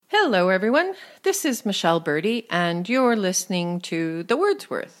Hello, everyone. This is Michele Berdy, and you're listening to The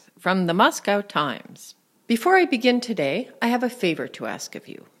Wordsworth from the Moscow Times. Before I begin today, I have a favor to ask of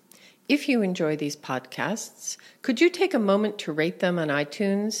you. If you enjoy these podcasts, could you take a moment to rate them on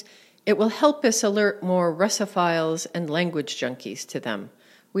iTunes? It will help us alert more Russophiles and language junkies to them.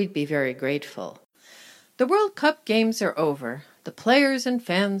 We'd be very grateful. The World Cup games are over. The players and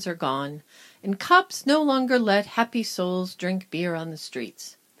fans are gone, and cops no longer let happy souls drink beer on the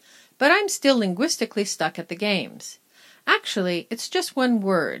streets. But I'm still linguistically stuck at the games. Actually, it's just one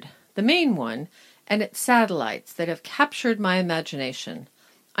word, the main one, and it's satellites that have captured my imagination.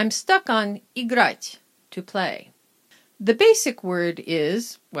 I'm stuck on играть, to play. The basic word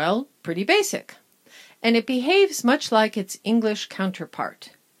is, well, pretty basic, and it behaves much like its English counterpart.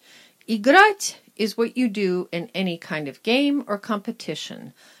 Играть is what you do in any kind of game or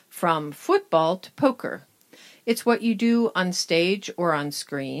competition, from football to poker. It's what you do on stage or on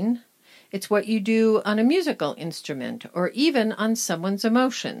screen. It's what you do on a musical instrument or even on someone's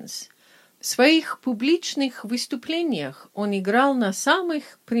emotions. В своих публичных выступлениях он играл на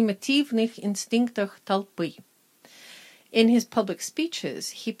самых примитивных инстинктах толпы. In his public speeches,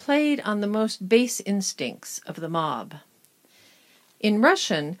 he played on the most base instincts of the mob. In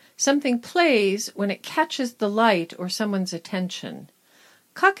Russian, something plays when it catches the light or someone's attention.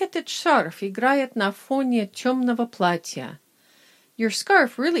 Как этот шарф играет на фоне темного платья. Your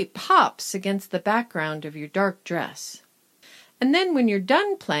scarf really pops against the background of your dark dress. And then when you're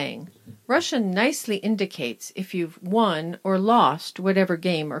done playing, Russian nicely indicates if you've won or lost whatever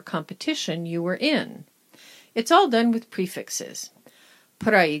game or competition you were in. It's all done with prefixes.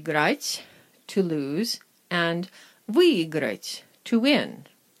 Проиграть, to lose, and выиграть, to win.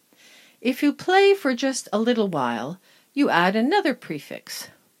 If you play for just a little while, you add another prefix,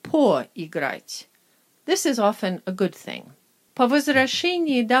 поиграть. This is often a good thing. По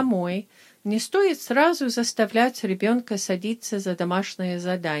возвращении домой не стоит сразу заставлять ребенка садиться за домашнее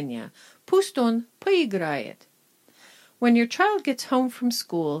задание. Пусть он поиграет. When your child gets home from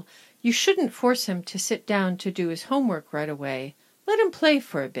school, you shouldn't force him to sit down to do his homework right away. Let him play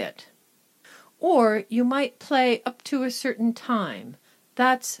for a bit. Or you might play up to a certain time.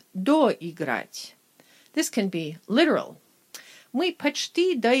 That's доиграть. This can be literal. Мы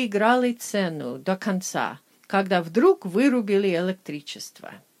почти доиграли сцену до конца, когда вдруг вырубили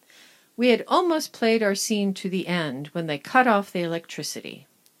электричество. We had almost played our scene to the end when they cut off the electricity.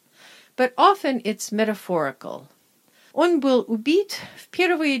 But often it's metaphorical. Он был убит в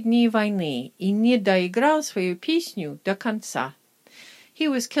первые дни войны и не доиграл свою песню до конца. He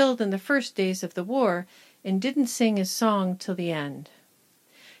was killed in the first days of the war and didn't sing his song till the end.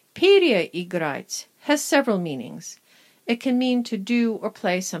 Переиграть has several meanings. It can mean to do or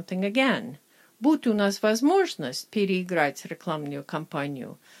play something again. Будь у нас возможность переиграть рекламную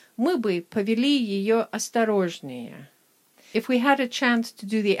кампанию, мы бы повели ее осторожнее. If we had a chance to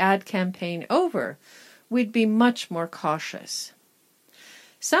do the ad campaign over, we'd be much more cautious.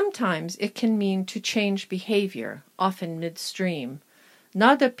 Sometimes it can mean to change behavior, often midstream.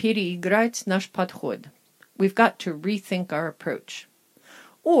 Надо переиграть наш подход. We've got to rethink our approach.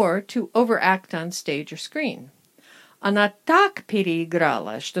 Or to overact on stage or screen. Она так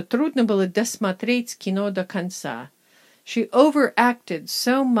переиграла, что трудно было досмотреть кино до конца. She overacted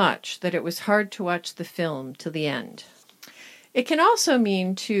so much that it was hard to watch the film till the end. It can also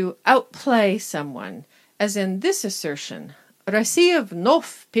mean to outplay someone, as in this assertion, Россия вновь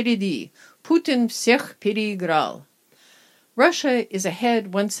впереди, Putin всех переиграл. Russia is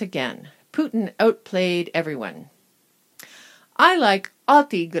ahead once again. Putin outplayed everyone. I like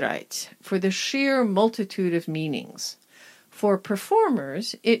отыграть for the sheer multitude of meanings. For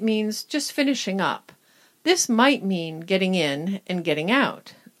performers, it means just finishing up. This might mean getting in and getting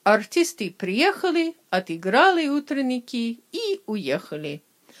out. Артисты приехали, отыграли утренники и уехали.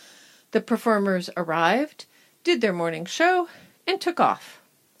 The performers arrived, did their morning show, and took off.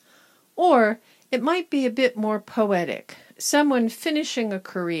 Or it might be a bit more poetic, someone finishing a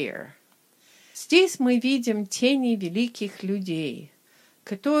career. Здесь мы видим тени великих людей,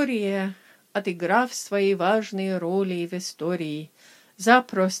 которые, отыграв свои важные роли в истории,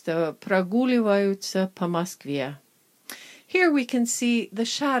 запросто прогуливаются по Москве. Here we can see the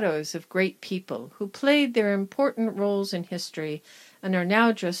shadows of great people who played their important roles in history and are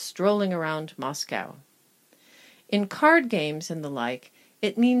now just strolling around Moscow. In card games and the like,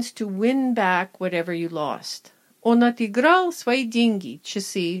 it means to win back whatever you lost. Он отыграл свои деньги,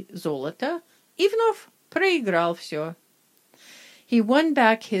 часы, золото, и вновь проиграл все. He won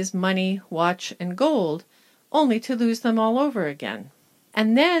back his money, watch, and gold, only to lose them all over again.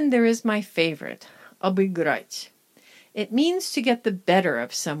 And then there is my favorite, обыграть. It means to get the better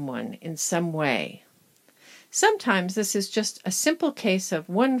of someone in some way. Sometimes this is just a simple case of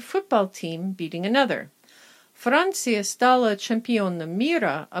one football team beating another. Франція стала чемпіоном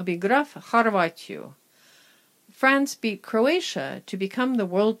міра, обіграв Хорватію. France beat Croatia to become the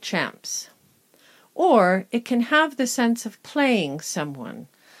world champs. Or it can have the sense of playing someone.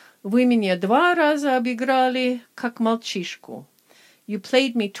 Вы меня 2 раза обыграли, как мальчишку. You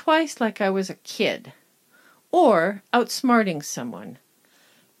played me twice like I was a kid. Or outsmarting someone.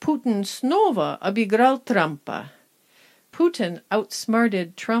 Putin снова обыграл Трампа. Putin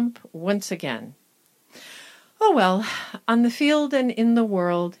outsmarted Trump once again. Oh well, on the field and in the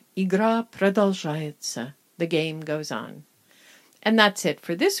world, игра продолжается. The game goes on. And that's it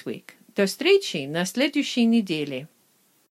for this week. До встречи на следующей неделе.